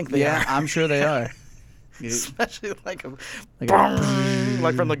than you think they Yeah, are. I'm sure they are. Especially like a... Like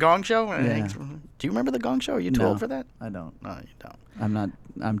like from the Gong Show? Yeah. Do you remember the Gong Show? Are you too No. old for that? I don't. No, you don't.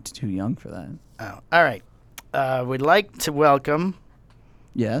 I'm too young for that. Oh, all right. We'd like to welcome...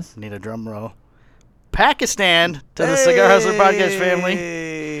 Yes. Need a drum roll. Pakistan to the Cigar Hustler Podcast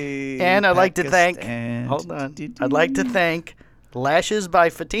family. And I'd like to thank... Hold on. I'd like to thank Lashes by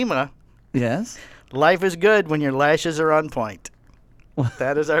Fatima. Yes. Life is good when your lashes are on point.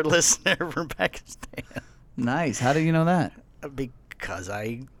 That is our listener from Pakistan. Nice. How do you know that? Because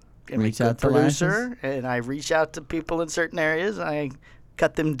I am Reach a out good to producer, and I reach out to people in certain areas. I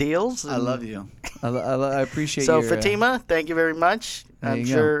cut them deals. I love you. I appreciate So your, Fatima, thank you very much. there I'm you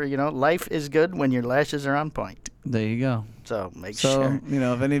sure life is good when your lashes are on point. There you go. So make So, sure.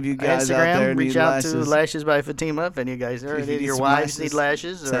 if any of you guys Instagram, out there reach need out lashes, to Lashes by Fatima if any of you guys or If any you of need your some wives lashes, need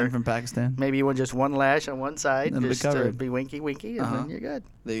lashes, send or from Pakistan. maybe you want just one lash on one side, That'll be just to covered. be winky, and then you're good.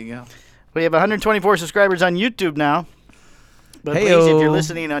 There you go. We have 124 subscribers on YouTube now. But please, Heyo. if you're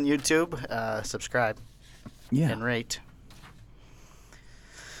listening on YouTube, subscribe Yeah. and rate.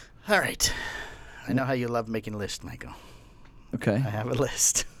 All right. I know how you love making lists, Michael. Okay. I have a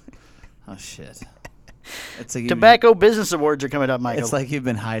list. Oh shit. It's like Tobacco Business Awards are coming up, Michael. It's like you've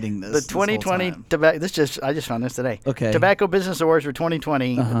been hiding this. the 2020 tobacco. I just found this today. Okay. Tobacco Business Awards for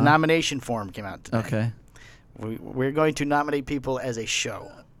 2020 nomination form came out today. Okay. We're going to nominate people as a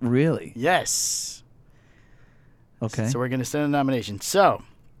show. Really? Yes. Okay. So we're going to send a nomination. So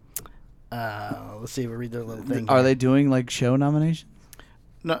let's see. We'll read the little thing. Are here. they doing like show nominations?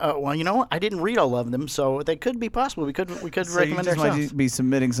 No, well, you know what? I didn't read all of them, so they could be possible. We could So you recommend just ourselves. might be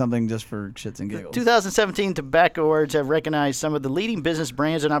submitting something just for shits and giggles. 2017 Tobacco Awards have recognized some of the leading business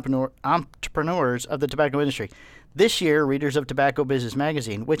brands and entrepreneurs of the tobacco industry. This year, readers of Tobacco Business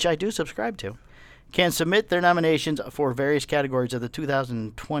Magazine, which I do subscribe to, can submit their nominations for various categories of the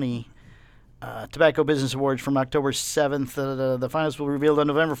 2020 Tobacco Business Awards from October 7th. The finals will be revealed on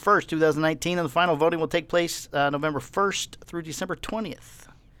November 1st, 2019, and the final voting will take place November 1st through December 20th.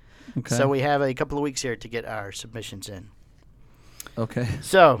 Okay. So we have a couple of weeks here to get our submissions in. Okay.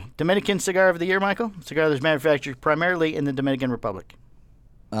 So, Dominican Cigar of the Year, Michael? Cigar that's manufactured primarily in the Dominican Republic.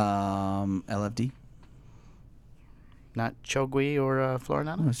 LFD. Not Chogui or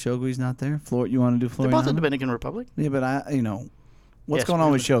Florinano? Oh, Shogui's not there. You want to do They're both in Floriano? Dominican Republic. Yeah, but what's Yes, going we're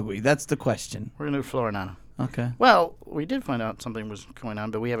on with Shogui? That's the question. We're going to do Florinano. Okay. Well, we did find out something was going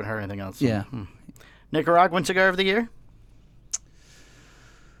on, but we haven't heard anything else. Yeah. Nicaraguan Cigar of the Year?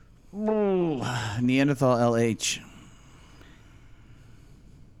 Neanderthal LH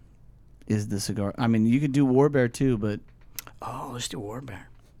is the cigar. I mean, you could do War Bear too, but Oh, let's do War Bear.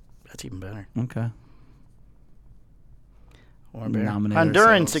 That's even better. okay. War Bear. Nominate Honduran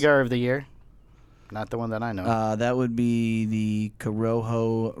ourselves. Cigar of the Year. Not the one that I know. That would be the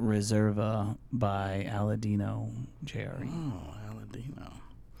Corojo Reserva by Aladino Jerry. Oh,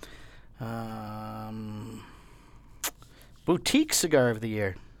 Aladino. Boutique Cigar of the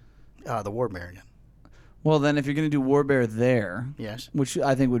Year. The War Bear again. Well, then if you're going to do War Bear there, Yes. which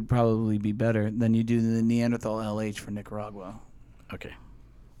I think would probably be better, then you do the Neanderthal LH for Nicaragua. Okay.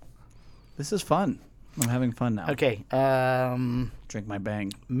 This is fun. I'm having fun now. Okay. Drink my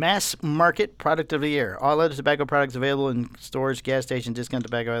bang. Mass market product of the year. All other tobacco products available in stores, gas stations, discount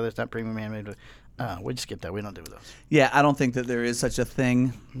tobacco, others not premium handmade. We'd skip that. We don't do those. Yeah, I don't think that there is such a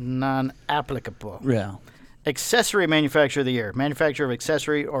thing. Non-applicable. Yeah. Accessory manufacturer of the year. Manufacturer of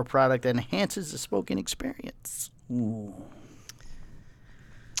accessory or product that enhances the smoking experience. Ooh.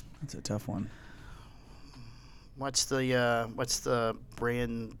 That's a tough one. What's the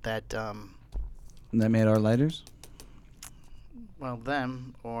brand that That made our lighters? well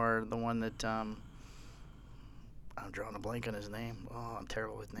them or the one that I'm drawing a blank on his name. Oh, I'm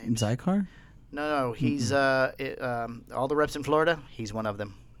terrible with names. Zycar? No, he's all the reps in Florida. He's one of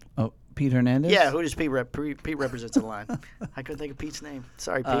them. Oh, Pete Hernandez? Yeah, who does Pete rep? Pete represents the line. I couldn't think of Pete's name.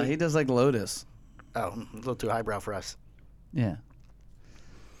 Sorry, Pete. He does like Lotus. Oh, a little too highbrow for us. Yeah.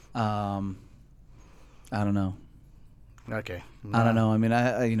 I don't know. Okay. I don't know. I mean,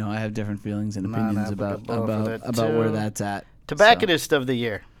 I have different feelings and opinions about Non-applicable for that where too. that's at. Tobacconist of the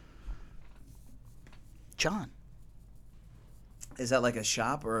year. John. Is that like a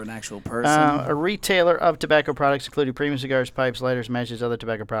shop or an actual person? A retailer of tobacco products, including premium cigars, pipes, lighters, matches, other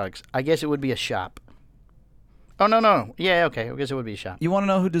tobacco products. I guess it would be a shop. Oh, no. Yeah, okay. I guess it would be a shop. You want to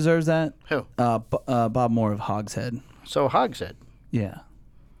know who deserves that? Who? Bob Moore of Hogshead. So Hogshead. Yeah.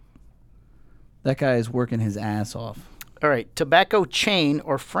 That guy is working his ass off. All right. Tobacco chain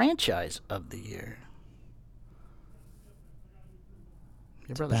or franchise of the year.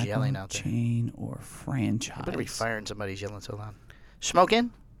 Your brother's Tobacco yelling out there. chain or franchise. You better be firing somebody who's yelling so loud.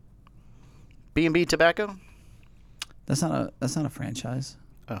 Smoking? B&B Tobacco? That's not a franchise.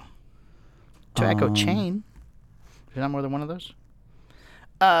 Tobacco chain? Is there not more than one of those?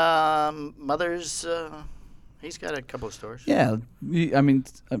 Mother's, he's got a couple of stores. Yeah, yeah.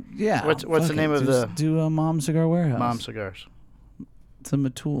 What's the Fuck name it. of Just do a Mom Cigar Warehouse. Mom Cigars. It's a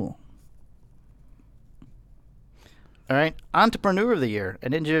Matul. All right. Entrepreneur of the year.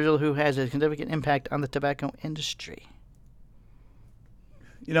 An individual who has a significant impact on the tobacco industry.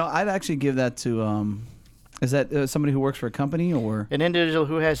 You know, I'd actually give that to. Is that somebody who works for a company or? An individual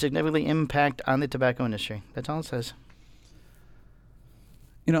who has significantly impact on the tobacco industry. That's all it says.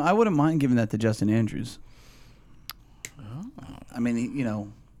 You know, I wouldn't mind giving that to Justin Andrews. Oh. I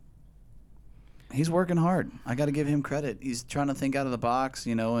mean, he's working hard. I got to give him credit. He's trying to think out of the box,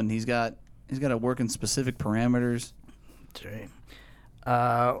 and he's got to work in specific parameters. That's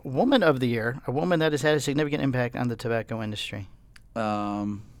right. Woman of the year. A woman that has had a significant impact on the tobacco industry.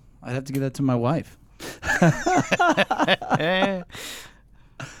 I'd have to give that to my wife.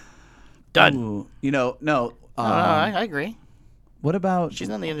 Done. Ooh, no. No, I agree. What about She's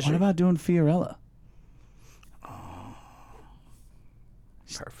not in the industry. What about doing Fiorella?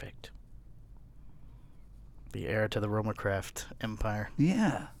 Perfect. The heir to the Romacraft empire.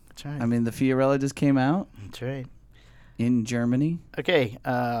 Yeah. That's right. I mean, the Fiorella just came out That's right. in Germany. Okay,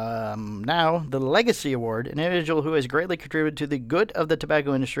 now the Legacy Award, an individual who has greatly contributed to the good of the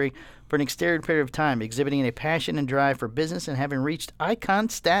tobacco industry for an extended period of time, exhibiting a passion and drive for business and having reached icon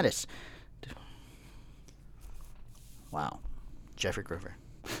status. Wow. Jeffrey Groover.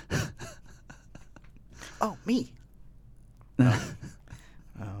 Oh, me.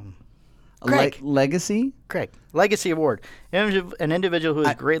 Craig. Legacy? Craig. Legacy Award, an individual who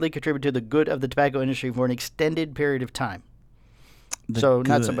has greatly contributed to the good of the tobacco industry for an extended period of time. So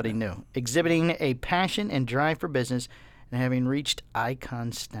not somebody new. Exhibiting a passion and drive for business and having reached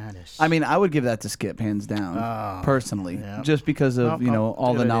icon status. I mean, I would give that to Skip, hands down, personally. yeah. Just because of, all good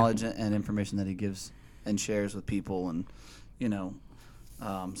the idea. knowledge and information that he gives and shares with people. And,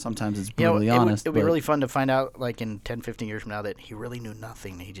 sometimes it's brutally honest. It would be but- really fun to find out, like in 10, 15 years from now, that he really knew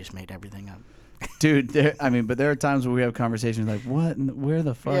nothing. He just made everything up. Dude, but there are times where we have conversations like, what? Where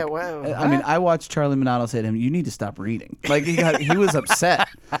the fuck? Yeah, well, I mean, I watched Charlie Minato say to him, you need to stop reading. Like, he was upset.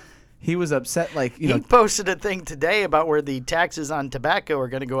 He was upset, like, He posted a thing today about where the taxes on tobacco are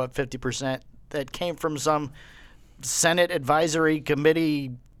going to go up 50%. That came from some Senate Advisory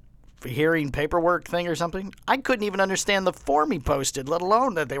Committee hearing paperwork thing or something. I couldn't even understand the form he posted, let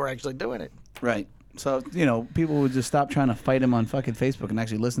alone that they were actually doing it. Right. So, people would just stop trying to fight him on fucking Facebook and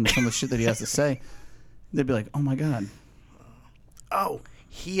actually listen to some of the shit that he has to say. They'd be like, oh, my God. Oh,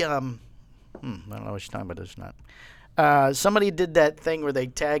 he, I don't know what you're talking about. It's not. Somebody did that thing where they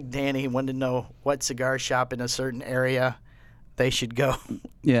tagged Danny and wanted to know what cigar shop in a certain area they should go.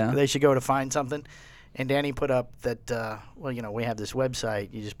 Yeah. They should go to find something. And Danny put up that, we have this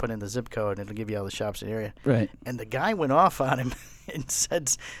website. You just put in the zip code, and it'll give you all the shops in the area. Right. And the guy went off on him and said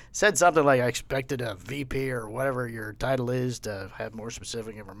something like, I expected a VP or whatever your title is to have more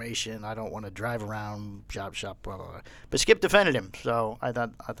specific information. I don't want to drive around, shop, blah, blah, blah. But Skip defended him, so I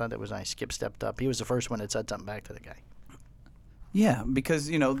thought that was nice. Skip stepped up. He was the first one that said something back to the guy. Yeah, because,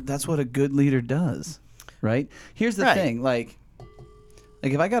 that's what a good leader does, right? Here's the thing, like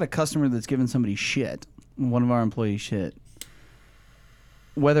if I got a customer that's giving somebody shit, one of our employees shit,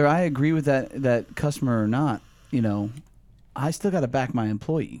 whether I agree with that customer or not, I still got to back my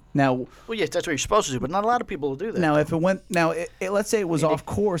employee. Now, well, yes, that's what you're supposed to do, but not a lot of people will do that. Now, if it went, let's say it was off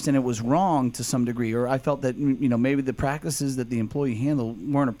course and it was wrong to some degree, or I felt that maybe the practices that the employee handled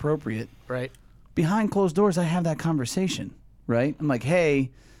weren't appropriate. Right. Behind closed doors, I have that conversation. Right. I'm like,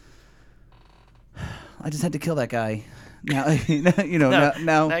 hey, I just had to kill that guy. Now,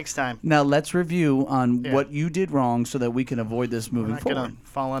 now next time. Now let's review on what you did wrong so that we can avoid this moving forward. Not gonna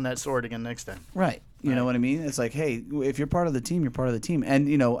fall on that sword again next time. Right. You know what I mean? It's like, hey, if you're part of the team, you're part of the team.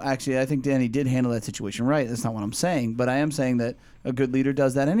 And actually, I think Danny did handle that situation right. That's not what I'm saying, but I am saying that a good leader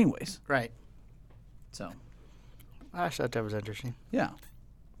does that anyways. Right. So, I thought that was interesting. Yeah.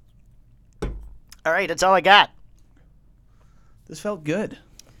 All right, that's all I got. This felt good.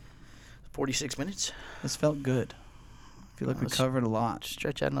 46 minutes. This felt good. I feel like we covered a lot.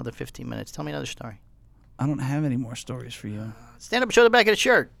 Stretch out another 15 minutes. Tell me another story. I don't have any more stories for you. Stand up and show the back of the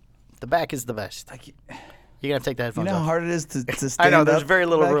shirt. The back is the best. You're going to have to take that headphones off. You know how hard it is to stand I know, there's up very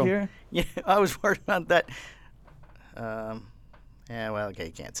little back room. Here? Yeah, I was working on that. Okay,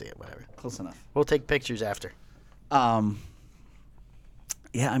 you can't see it, whatever. Close enough. We'll take pictures after.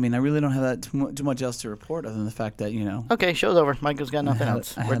 Yeah, I mean, I really don't have that too much else to report other than the fact that, Okay, show's over. Michael's got nothing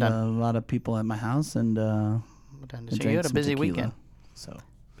else. We're done. a lot of people at my house, and We're done. So you had a busy weekend. So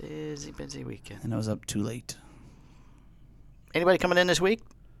Busy weekend. And I was up too late. Anybody coming in this week?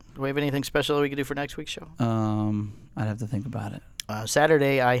 Do we have anything special that we could do for next week's show? I'd have to think about it.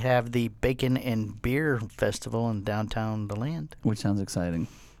 Saturday, I have the Bacon and Beer Festival in downtown DeLand. Which sounds exciting.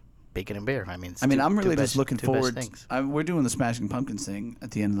 Bacon and beer. I'm really just looking forward. We're doing the Smashing Pumpkins thing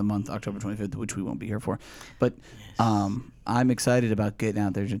at the end of the month, October 25th, which we won't be here for. But I'm excited about getting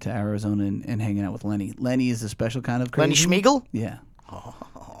out there to Arizona and hanging out with Lenny. Lenny is a special kind of crazy. Lenny Schmiegel? Yeah. Oh.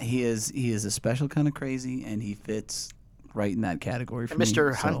 He is a special kind of crazy, and he fits right in that category for me.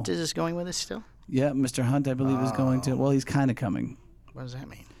 Mr. Hunt is going with us still? Yeah, Mr. Hunt, I believe, is going to. Well, he's kind of coming. What does that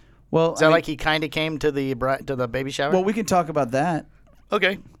mean? Well, is that like he kind of came to the baby shower? Well, we can talk about that.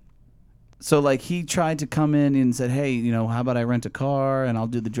 Okay. So, like, he tried to come in and said, hey, how about I rent a car and I'll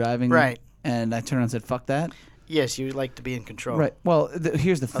do the driving? Right. And I turned around and said, fuck that. Yes, you like to be in control. Right. Well,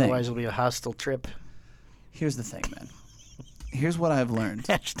 here's the thing. Otherwise, it'll be a hostile trip. Here's the thing, man. Here's what I've learned.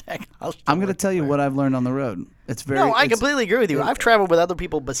 Hashtag hostile. I'm going to tell you what I've learned on the road. I completely agree with you. I've traveled with other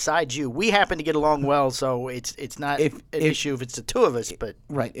people besides you. We happen to get along well, so it's not an issue if it's the two of us. But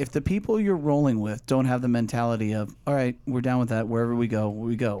right, if the people you're rolling with don't have the mentality of, all right, we're down with that. Wherever we go,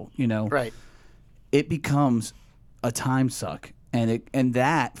 we go. Right. It becomes a time suck, and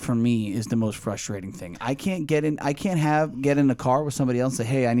that for me is the most frustrating thing. I can't get in a car with somebody else and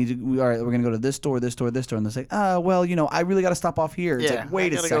say, hey, we're gonna go to this store, and they say, I really got to stop off here. It's like,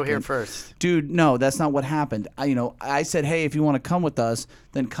 wait a second, go here first, dude. No, that's not what happened. I said, hey, if you want to come with us,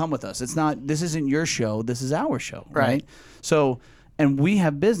 then come with us. This isn't your show. This is our show, right? So, and we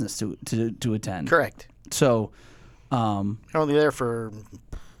have business to attend. Correct. So, only there for.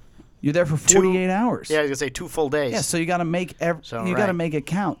 You're there for 48 hours. Yeah, I was gonna say 2 full days. Yeah, so you got to make got to make it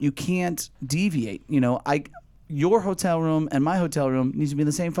count. You can't deviate. Your hotel room and my hotel room needs to be in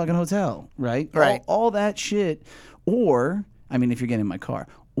the same fucking hotel, right? Right. All that shit. Or if you're getting in my car,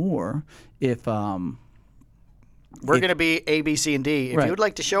 or if we're going to be A, B, C, and D. If Right. you would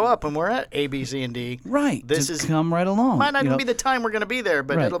like to show up and we're at A, B, C, and D, right, this just is come right along. Might not even be the time we're going to be there,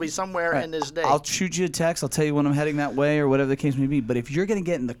 but Right. it'll be somewhere in this day. I'll shoot you a text. I'll tell you when I'm heading that way or whatever the case may be. But if you're going to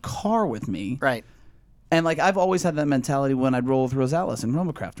get in the car with me, right. And I've always had that mentality when I'd roll with Rosales and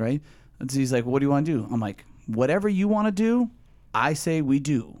Romacraft, right? And so he's like, what do you want to do? I'm like, whatever you want to do, I say we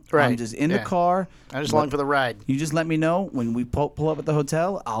do. Right. I'm just in the car. I'm just along for the ride. You just let me know when we pull up at the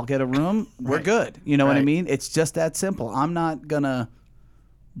hotel. I'll get a room. We're good. You know what I Right. mean? It's just that simple. I'm not going to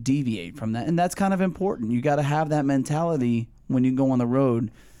deviate from that. And that's kind of important. You got to have that mentality when you go on the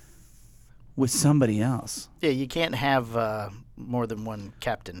road with somebody else. Yeah, you can't have more than one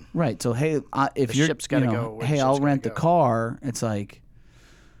captain. Right. So, hey, if The you're, ship's gotta go where the hey, ship's I'll gotta rent the go. car. It's like,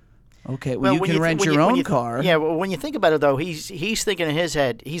 Okay, well, you when can rent your own car. Yeah, well, when you think about it, though, he's thinking in his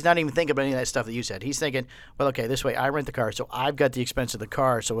head, he's not even thinking about any of that stuff that you said. He's thinking, well, okay, this way I rent the car, so I've got the expense of the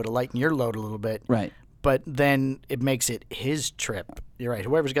car, so it'll lighten your load a little bit. Right. But then it makes it his trip. You're right.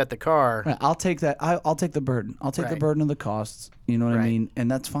 Whoever's got the car. Right. I'll take that. I'll take the burden. I'll take the burden of the costs. You know what I mean? And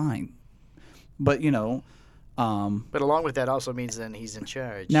that's fine. But, But along with that also means then he's in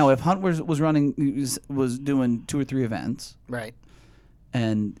charge. Now, if Hunt was running, was doing 2 or 3 events. Right.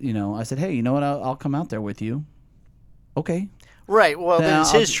 And, I said, hey, you know what? I'll come out there with you. Okay. Right. Well, then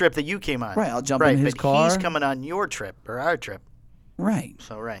it's his trip that you came on. Right. I'll jump in his car. He's coming on your trip or our trip. Right.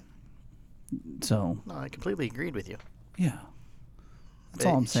 So, right. So. No, I completely agreed with you. Yeah. That's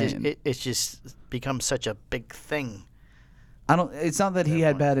all I'm saying. It's just become such a big thing. It's not that he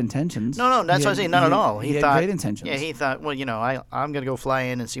had bad intentions. No, that's what I'm saying. Not at all. He had great intentions. Yeah, he thought, well, I'm going to go fly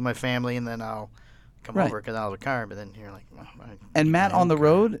in and see my family, and then I'll come over because I'll have a car. But then you're like, well, and Matt on the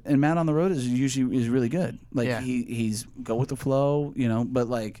road is usually really good. Like he's go with the flow, But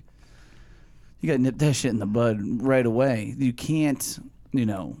like, you got to nip that shit in the bud right away. You can't,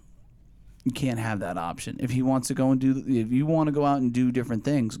 You can't have that option. If he wants to go and if you want to go out and do different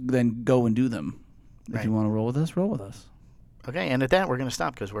things, then go and do them. If you want to roll with us, roll with us. Okay, and at that, we're going to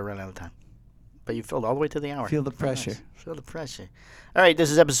stop because we're running out of time. But you filled all the way to the hour. Feel the pressure. Nice. Feel the pressure. All right, this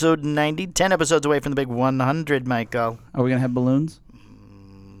is episode 90, 10 episodes away from the big 100, Michael. Are we going to have balloons?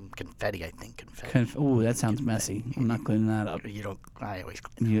 Confetti, I think. Confetti. Ooh, that sounds messy. I'm not cleaning that up. I always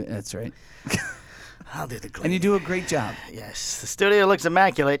clean it. That's right. I'll do the cleaning. And you do a great job. Yes. The studio looks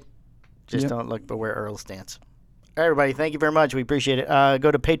immaculate. Just don't look but where Earl stands. Everybody, thank you very much. We appreciate it.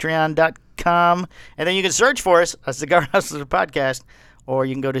 Go to patreon.com, and then you can search for us, a Cigar Hustlers podcast, or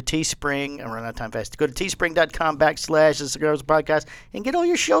you can go to Teespring. I'm running out of time fast. Go to teespring.com/the Cigar Hustlers podcast and get all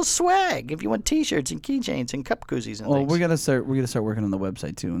your show swag. If you want T-shirts and keychains and cup koozies and things. We're gonna start working on the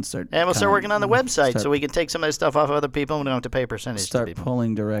website too, and we'll start working on the website so we can take some of this stuff off of other people and we don't have to pay a percentage. Start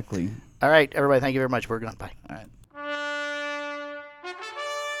pulling directly. All right, everybody. Thank you very much. We're gone. Bye. All right.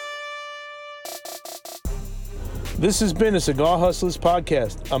 This has been a Cigar Hustlers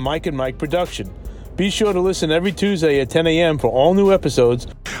podcast, a Mike and Mike production. Be sure to listen every Tuesday at 10 a.m. for all new episodes.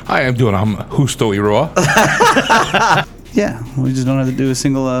 Hi, I'm Justo Iroa. Yeah, we just don't have to do a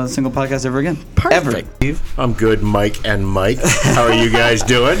single podcast ever again. Perfect. Ever. I'm good, Mike and Mike. How are you guys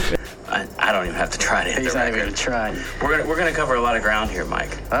doing? I don't even have to try to hit He's the not record. even going to try. We're gonna cover a lot of ground here,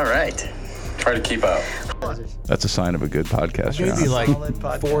 Mike. All right. Try to keep up. That's a sign of a good podcast. I gave you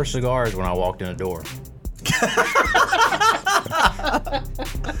like 4 cigars when I walked in the door.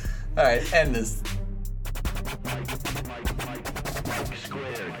 All right, end this. Mike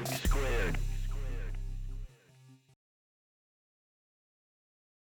squared.